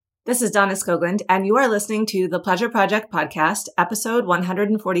This is Donna Skoglund, and you are listening to the Pleasure Project Podcast, episode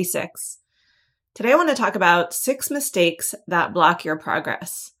 146. Today I want to talk about 6 mistakes that block your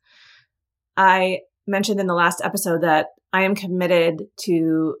progress. I mentioned in the last episode that I am committed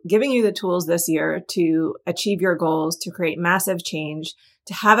to giving you the tools this year to achieve your goals, to create massive change,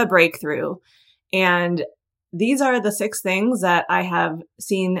 to have a breakthrough. And these are the 6 things that I have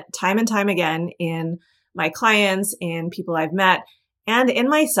seen time and time again in my clients, in people I've met, and in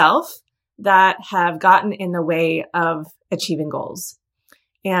myself that have gotten in the way of achieving goals.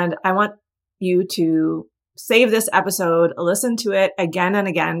 And I want you to save this episode, listen to it again and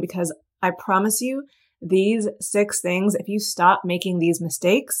again, because I promise you these 6 things, if you stop making these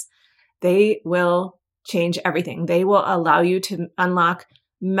mistakes, they will change everything. They will allow you to unlock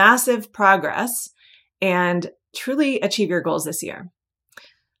massive progress and truly achieve your goals this year.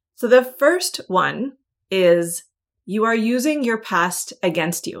 So the first one is you are using your past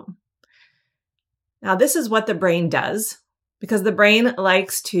against you. Now, this is what the brain does because the brain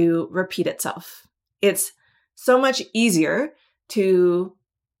likes to repeat itself. It's so much easier to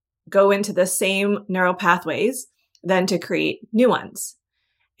go into the same neural pathways than to create new ones.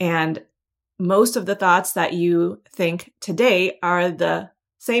 And most of the thoughts that you think today are the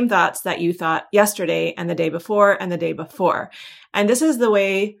same thoughts that you thought yesterday and the day before and the day before. And this is the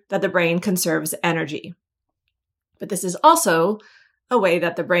way that the brain conserves energy. But this is also a way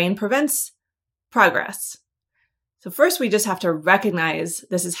that the brain prevents progress. So first, we just have to recognize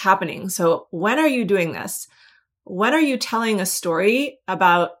this is happening. So when are you doing this? When are you telling a story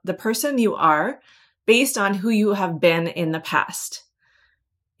about the person you are based on who you have been in the past?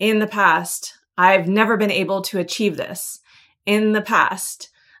 In the past, I've never been able to achieve this. In the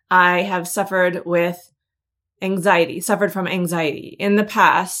past, I have suffered from anxiety. In the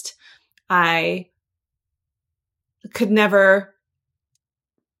past, I could never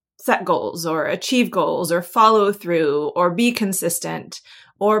set goals or achieve goals or follow through or be consistent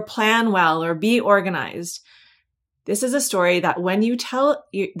or plan well or be organized. This is a story that when you tell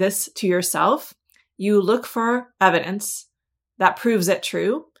this to yourself, you look for evidence that proves it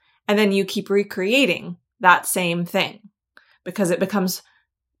true, and then you keep recreating that same thing because it becomes,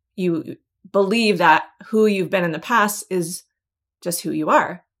 you believe that who you've been in the past is just who you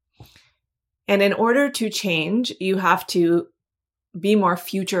are. And in order to change, you have to be more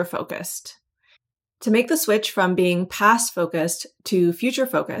future focused. To make the switch from being past focused to future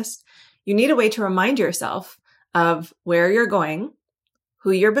focused, you need a way to remind yourself of where you're going,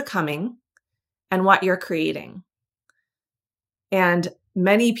 who you're becoming, and what you're creating. And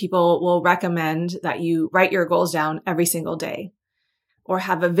many people will recommend that you write your goals down every single day or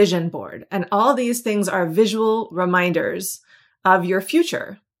have a vision board. And all these things are visual reminders of your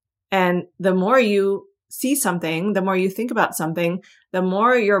future. And the more you see something, the more you think about something, the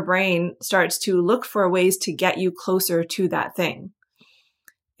more your brain starts to look for ways to get you closer to that thing.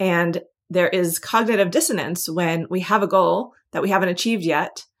 And there is cognitive dissonance when we have a goal that we haven't achieved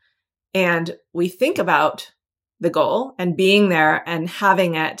yet, and we think about the goal and being there and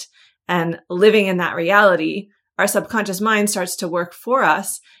having it and living in that reality. Our subconscious mind starts to work for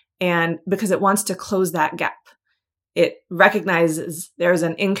us, and because it wants to close that gap. It recognizes there's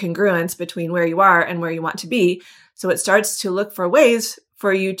an incongruence between where you are and where you want to be. So it starts to look for ways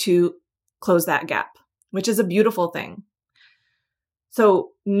for you to close that gap, which is a beautiful thing.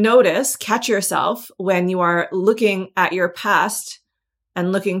 So catch yourself when you are looking at your past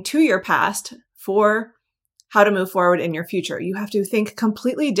and looking to your past for how to move forward in your future. You have to think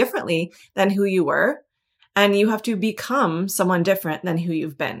completely differently than who you were, and you have to become someone different than who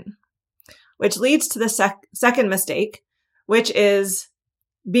you've been. Which leads to the second mistake, which is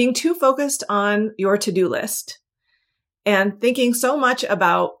being too focused on your to-do list and thinking so much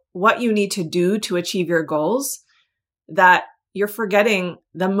about what you need to do to achieve your goals that you're forgetting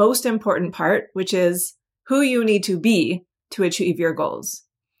the most important part, which is who you need to be to achieve your goals.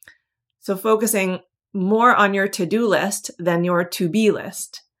 So focusing more on your to-do list than your to-be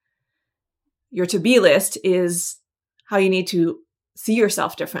list. Your to-be list is how you need to see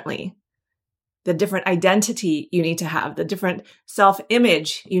yourself differently, the different identity you need to have, the different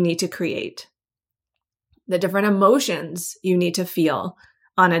self-image you need to create, the different emotions you need to feel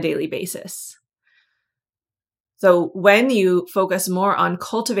on a daily basis. So when you focus more on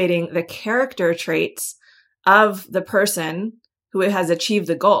cultivating the character traits of the person who has achieved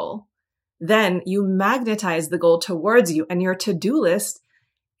the goal, then you magnetize the goal towards you and your to-do list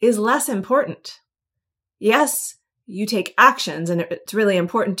is less important. Yes, you take actions, and it's really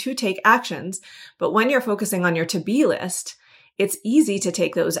important to take actions. But when you're focusing on your to-be list, it's easy to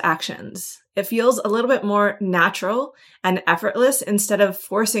take those actions. it feels a little bit more natural and effortless instead of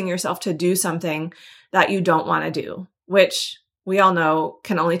forcing yourself to do something that you don't want to do, which we all know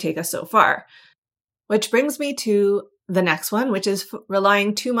can only take us so far. Which brings me to the next one, which is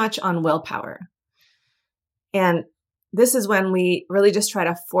relying too much on willpower. And this is when we really just try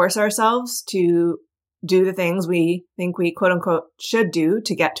to force ourselves to do the things we think we quote unquote should do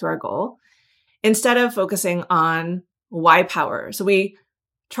to get to our goal, instead of focusing on why power. So we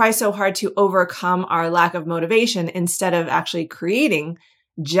try so hard to overcome our lack of motivation instead of actually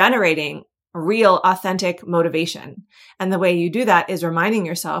generating real, authentic motivation. And the way you do that is reminding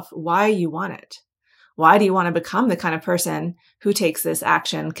yourself why you want it. Why do you want to become the kind of person who takes this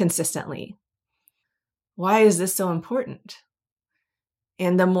action consistently? Why is this so important?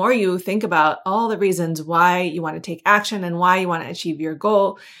 And the more you think about all the reasons why you want to take action and why you want to achieve your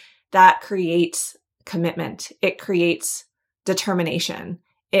goal, that creates commitment. It creates determination.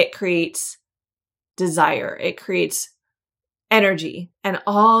 It creates desire. It creates energy. And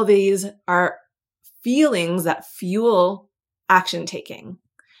all these are feelings that fuel action taking.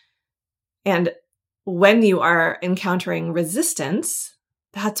 And when you are encountering resistance,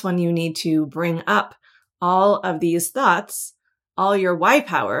 that's when you need to bring up all of these thoughts, all your why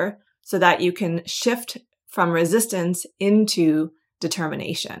power, so that you can shift from resistance into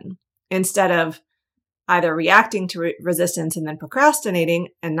determination instead of either reacting to resistance and then procrastinating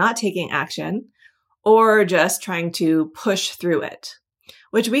and not taking action, or just trying to push through it,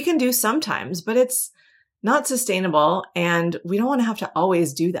 which we can do sometimes, but it's not sustainable. And we don't want to have to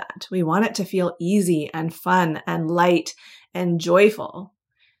always do that. We want it to feel easy and fun and light and joyful.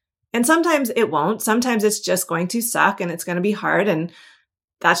 And sometimes it won't. Sometimes it's just going to suck and it's going to be hard. And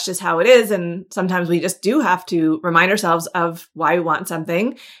that's just how it is. And sometimes we just do have to remind ourselves of why we want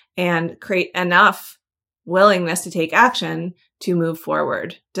something and create enough willingness to take action to move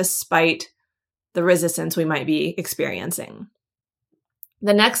forward, despite the resistance we might be experiencing.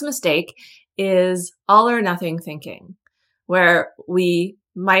 The next mistake is all or nothing thinking, where we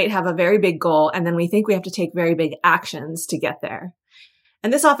might have a very big goal and then we think we have to take very big actions to get there.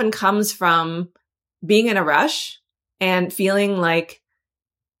 And this often comes from being in a rush and feeling like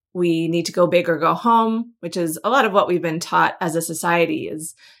we need to go big or go home, which is a lot of what we've been taught as a society,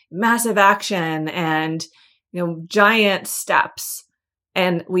 is massive action and, giant steps.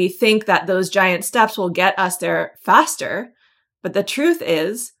 And we think that those giant steps will get us there faster. But the truth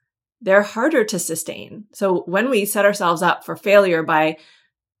is they're harder to sustain. So when we set ourselves up for failure by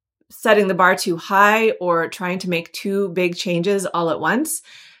setting the bar too high or trying to make too big changes all at once,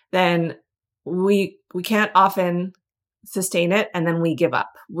 then we can't often sustain it, and then we give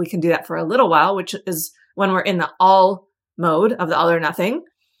up. We can do that for a little while, which is when we're in the all mode of the all or nothing.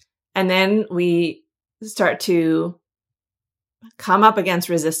 And then we start to come up against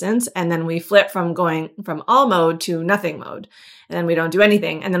resistance, and then we flip from going from all mode to nothing mode. And then we don't do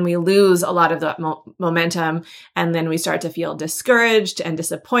anything. And then we lose a lot of that momentum. And then we start to feel discouraged and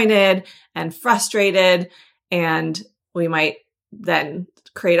disappointed and frustrated. And we might then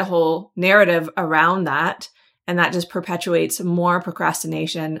create a whole narrative around that. And that just perpetuates more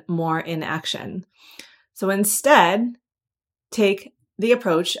procrastination, more inaction. So instead, take the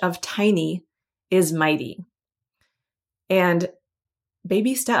approach of tiny is mighty. And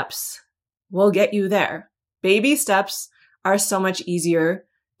baby steps will get you there. Baby steps are so much easier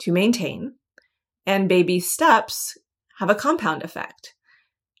to maintain. And baby steps have a compound effect.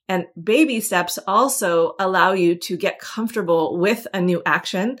 And baby steps also allow you to get comfortable with a new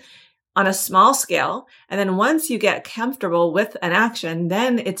action on a small scale. And then once you get comfortable with an action,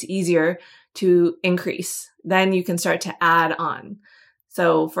 then it's easier to increase. Then you can start to add on.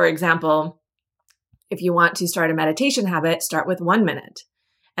 So for example, if you want to start a meditation habit, start with 1 minute.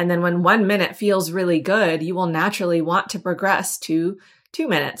 And then when 1 minute feels really good, you will naturally want to progress to 2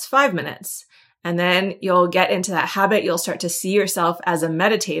 minutes, 5 minutes. And then you'll get into that habit. You'll start to see yourself as a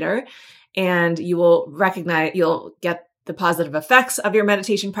meditator, and you will recognize, you'll get the positive effects of your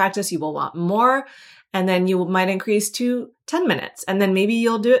meditation practice. You will want more. And then you might increase to 10 minutes. And then maybe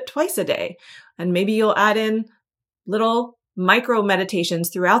you'll do it twice a day. And maybe you'll add in little micro meditations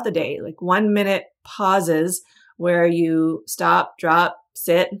throughout the day, like 1 minute pauses where you stop, drop,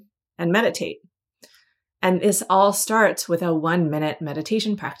 sit, and meditate. And this all starts with a 1 minute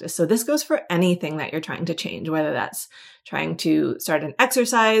meditation practice. So this goes for anything that you're trying to change, whether that's trying to start an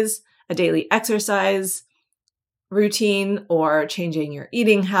exercise, a daily exercise routine, or changing your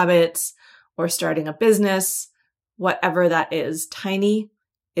eating habits, or starting a business, whatever that is. Tiny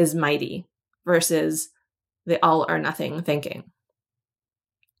is mighty versus the all or nothing thinking.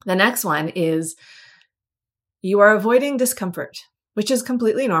 The next one is you are avoiding discomfort. which is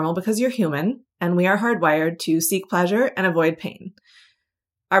completely normal because you're human and we are hardwired to seek pleasure and avoid pain.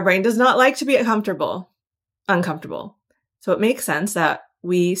 Our brain does not like to be uncomfortable. So it makes sense that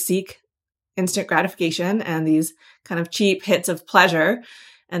we seek instant gratification and these kind of cheap hits of pleasure.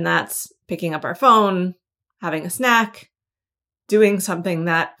 And that's picking up our phone, having a snack, doing something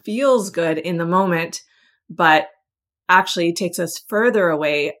that feels good in the moment, but actually takes us further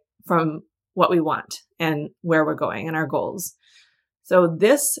away from what we want and where we're going and our goals. So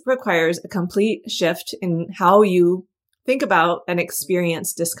this requires a complete shift in how you think about and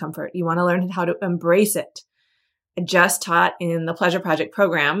experience discomfort. You want to learn how to embrace it. I just taught in the Pleasure Project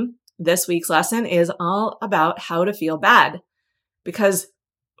program. This week's lesson is all about how to feel bad, because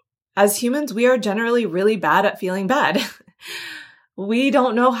as humans, we are generally really bad at feeling bad. We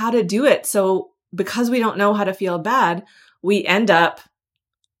don't know how to do it. So because we don't know how to feel bad, we end up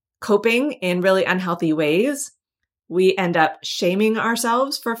coping in really unhealthy ways. We end up shaming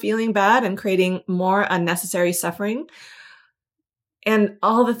ourselves for feeling bad and creating more unnecessary suffering. And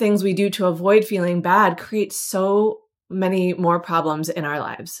all the things we do to avoid feeling bad create so many more problems in our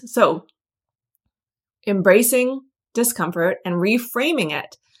lives. So embracing discomfort and reframing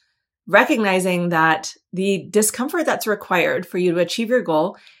it, recognizing that the discomfort that's required for you to achieve your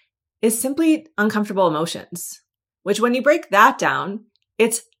goal is simply uncomfortable emotions, which when you break that down,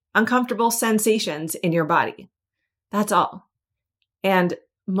 it's uncomfortable sensations in your body. That's all. And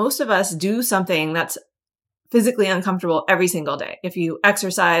most of us do something that's physically uncomfortable every single day. If you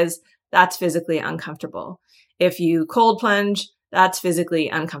exercise, that's physically uncomfortable. If you cold plunge, that's physically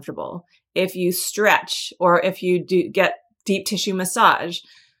uncomfortable. If you stretch or if you get deep tissue massage,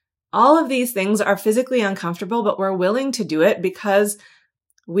 all of these things are physically uncomfortable, but we're willing to do it because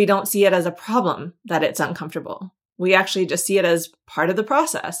we don't see it as a problem that it's uncomfortable. We actually just see it as part of the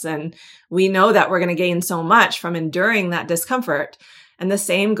process. And we know that we're going to gain so much from enduring that discomfort. And the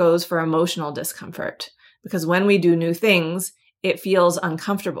same goes for emotional discomfort, because when we do new things, it feels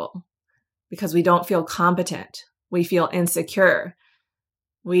uncomfortable because we don't feel competent. We feel insecure.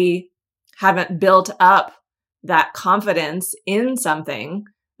 We haven't built up that confidence in something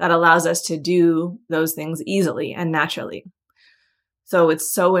that allows us to do those things easily and naturally. So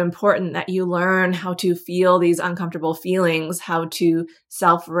it's so important that you learn how to feel these uncomfortable feelings, how to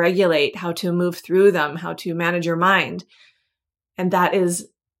self-regulate, how to move through them, how to manage your mind. And that is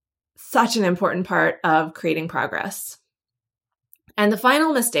such an important part of creating progress. And the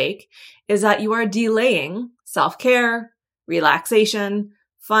final mistake is that you are delaying self-care, relaxation,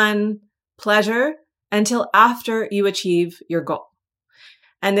 fun, pleasure until after you achieve your goal.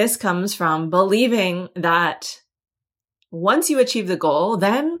 And this comes from believing that once you achieve the goal,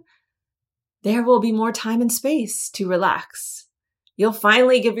 then there will be more time and space to relax. You'll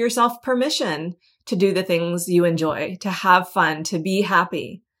finally give yourself permission to do the things you enjoy, to have fun, to be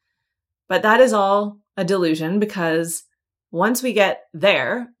happy. But that is all a delusion, because once we get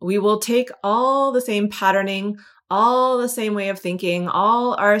there, we will take all the same patterning, all the same way of thinking,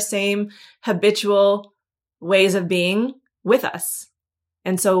 all our same habitual ways of being with us.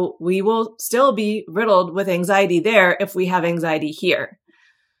 And so we will still be riddled with anxiety there if we have anxiety here.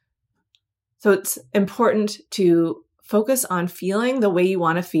 So it's important to focus on feeling the way you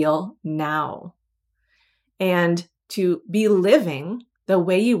want to feel now and to be living the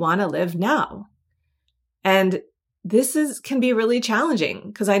way you want to live now. And this can be really challenging,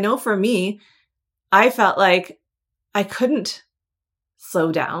 because I know for me, I felt like I couldn't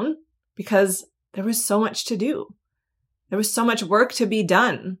slow down because there was so much to do. There was so much work to be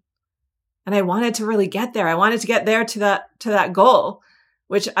done. And I wanted to really get there. I wanted to get there to that goal,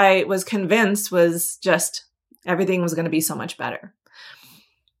 which I was convinced was just everything was going to be so much better.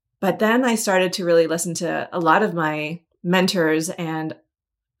 But then I started to really listen to a lot of my mentors, and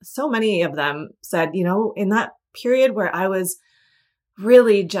so many of them said, in that period where I was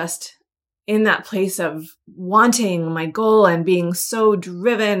really just in that place of wanting my goal and being so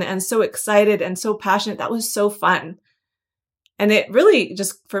driven and so excited and so passionate, that was so fun. And it really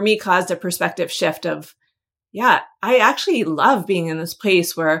just, for me, caused a perspective shift of, I actually love being in this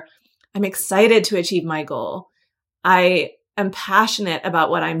place where I'm excited to achieve my goal. I am passionate about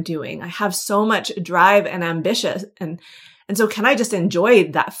what I'm doing. I have so much drive and ambition. And so can I just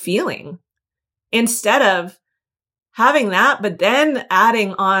enjoy that feeling instead of having that, but then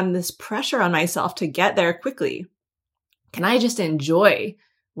adding on this pressure on myself to get there quickly? Can I just enjoy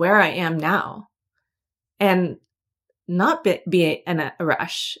where I am now and not be in a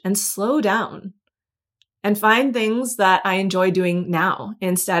rush and slow down and find things that I enjoy doing now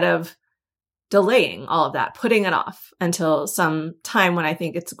instead of delaying all of that, putting it off until some time when I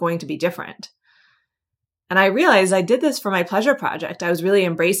think it's going to be different? And I realized I did this for my pleasure project. I was really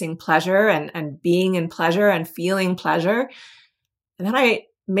embracing pleasure and being in pleasure and feeling pleasure. And then I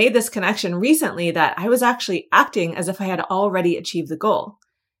made this connection recently that I was actually acting as if I had already achieved the goal.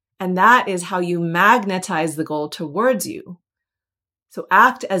 And that is how you magnetize the goal towards you. So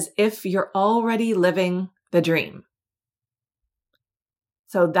act as if you're already living the dream.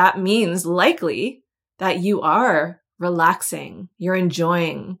 So that means likely that you are relaxing, you're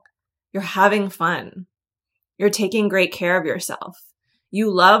enjoying, you're having fun, you're taking great care of yourself.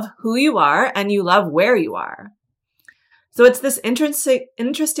 You love who you are and you love where you are. So it's this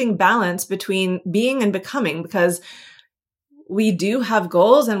interesting balance between being and becoming, because we do have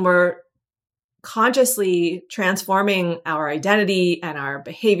goals and we're consciously transforming our identity and our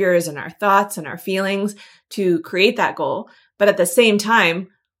behaviors and our thoughts and our feelings to create that goal. But at the same time,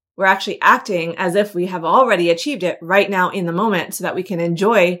 we're actually acting as if we have already achieved it right now in the moment so that we can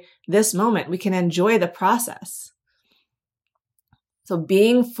enjoy this moment. We can enjoy the process. So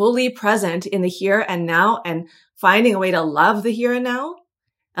being fully present in the here and now and finding a way to love the here and now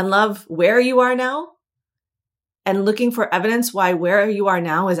and love where you are now and looking for evidence why where you are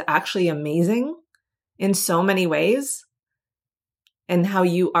now is actually amazing in so many ways and how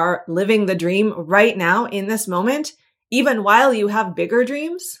you are living the dream right now in this moment, even while you have bigger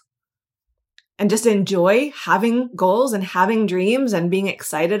dreams. And just enjoy having goals and having dreams and being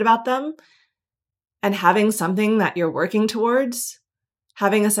excited about them and having something that you're working towards,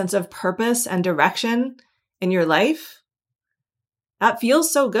 having a sense of purpose and direction in your life. That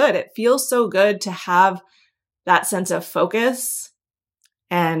feels so good. It feels so good to have that sense of focus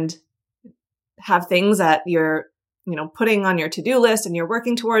and have things that you're, putting on your to-do list and you're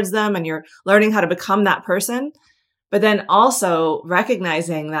working towards them and you're learning how to become that person. But then also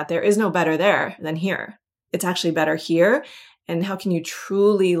recognizing that there is no better there than here. It's actually better here. And how can you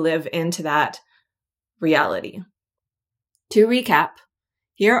truly live into that reality? To recap,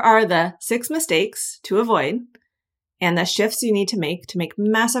 here are the 6 mistakes to avoid and the shifts you need to make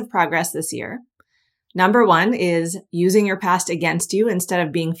massive progress this year. Number 1 is using your past against you instead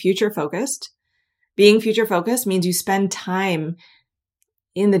of being future focused. Being future focused means you spend time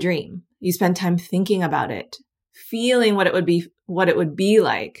in the dream. You spend time thinking about it, feeling what it would be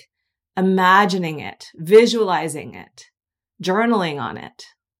like, imagining it, visualizing it, journaling on it.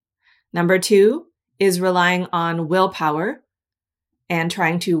 Number 2 is relying on willpower and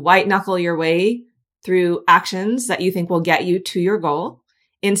trying to white knuckle your way through actions that you think will get you to your goal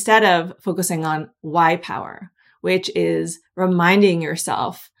instead of focusing on why power, which is reminding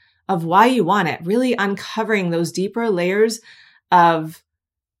yourself of why you want it, really uncovering those deeper layers of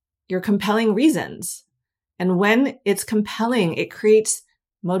your compelling reasons. And when it's compelling, it creates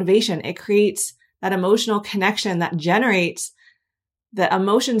motivation. It creates that emotional connection that generates the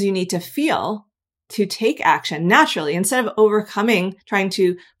emotions you need to feel to take action naturally. Instead of overcoming, trying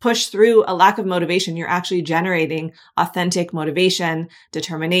to push through a lack of motivation, you're actually generating authentic motivation,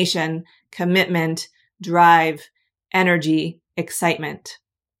 determination, commitment, drive, energy, excitement.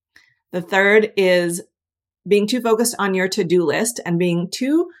 The third is being too focused on your to-do list and being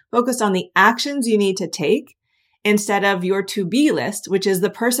too focused on the actions you need to take instead of your to-be list, which is the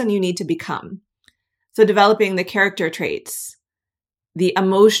person you need to become. So developing the character traits, the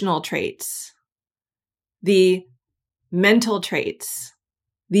emotional traits, the mental traits.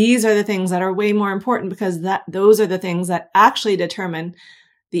 These are the things that are way more important because those are the things that actually determine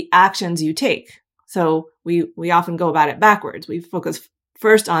the actions you take. So we often go about it backwards. We focus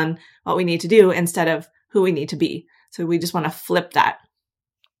first on what we need to do instead of who we need to be. So we just want to flip that.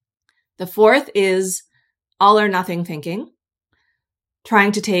 The fourth is all or nothing thinking,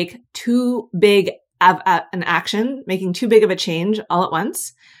 trying to take too big of an action, making too big of a change all at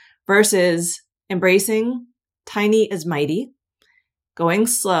once versus embracing tiny is mighty, going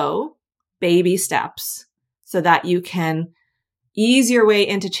slow, baby steps so that you can ease your way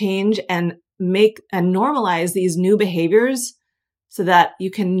into change and make and normalize these new behaviors so that you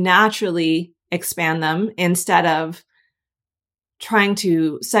can naturally expand them instead of trying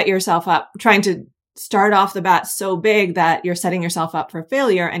to set yourself up, trying to start off the bat so big that you're setting yourself up for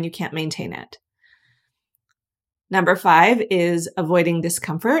failure and you can't maintain it. Number 5 is avoiding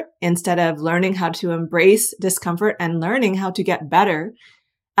discomfort instead of learning how to embrace discomfort and learning how to get better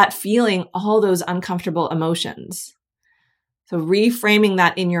at feeling all those uncomfortable emotions. So reframing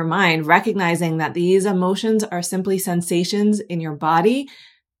that in your mind, recognizing that these emotions are simply sensations in your body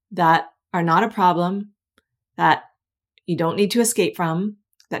that are not a problem, that you don't need to escape from,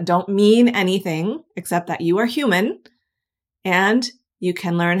 that don't mean anything except that you are human and you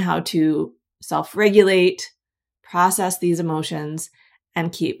can learn how to self-regulate, process these emotions,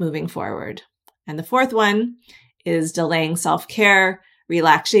 and keep moving forward. And the fourth one is delaying self-care,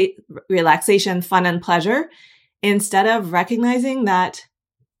 relaxation, fun, and pleasure, instead of recognizing that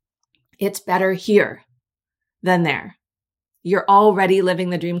it's better here than there. You're already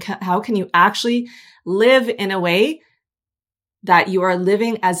living the dream. How can you actually live in a way that you are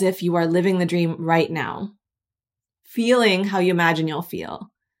living as if you are living the dream right now? Feeling how you imagine you'll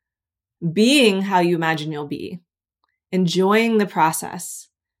feel. Being how you imagine you'll be. Enjoying the process.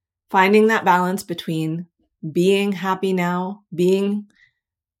 Finding that balance between being happy now, being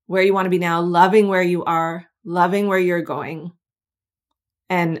where you want to be now, loving where you are, loving where you're going,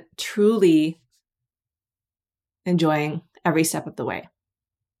 and truly enjoying every step of the way.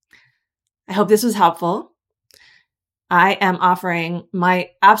 I hope this was helpful. I am offering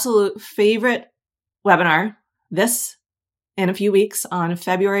my absolute favorite webinar in a few weeks on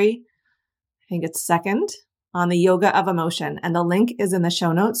February, I think it's 2nd, on the yoga of emotion. And the link is in the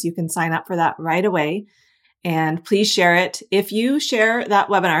show notes. You can sign up for that right away. And please share it. If you share that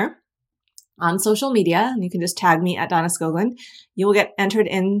webinar on social media, and you can just tag me at Donna Skoglund, you will get entered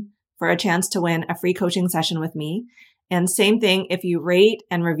in for a chance to win a free coaching session with me. And same thing, if you rate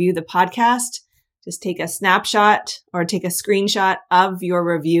and review the podcast, just take a snapshot or take a screenshot of your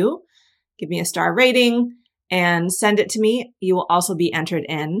review, give me a star rating, and send it to me. You will also be entered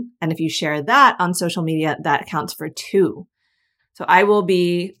in. And if you share that on social media, that counts for 2. So I will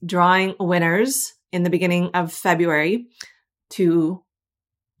be drawing winners in the beginning of February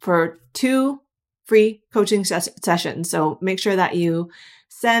for 2 free coaching sessions. So make sure that you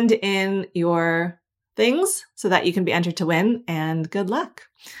send in your things so that you can be entered to win, and good luck.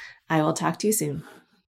 I will talk to you soon.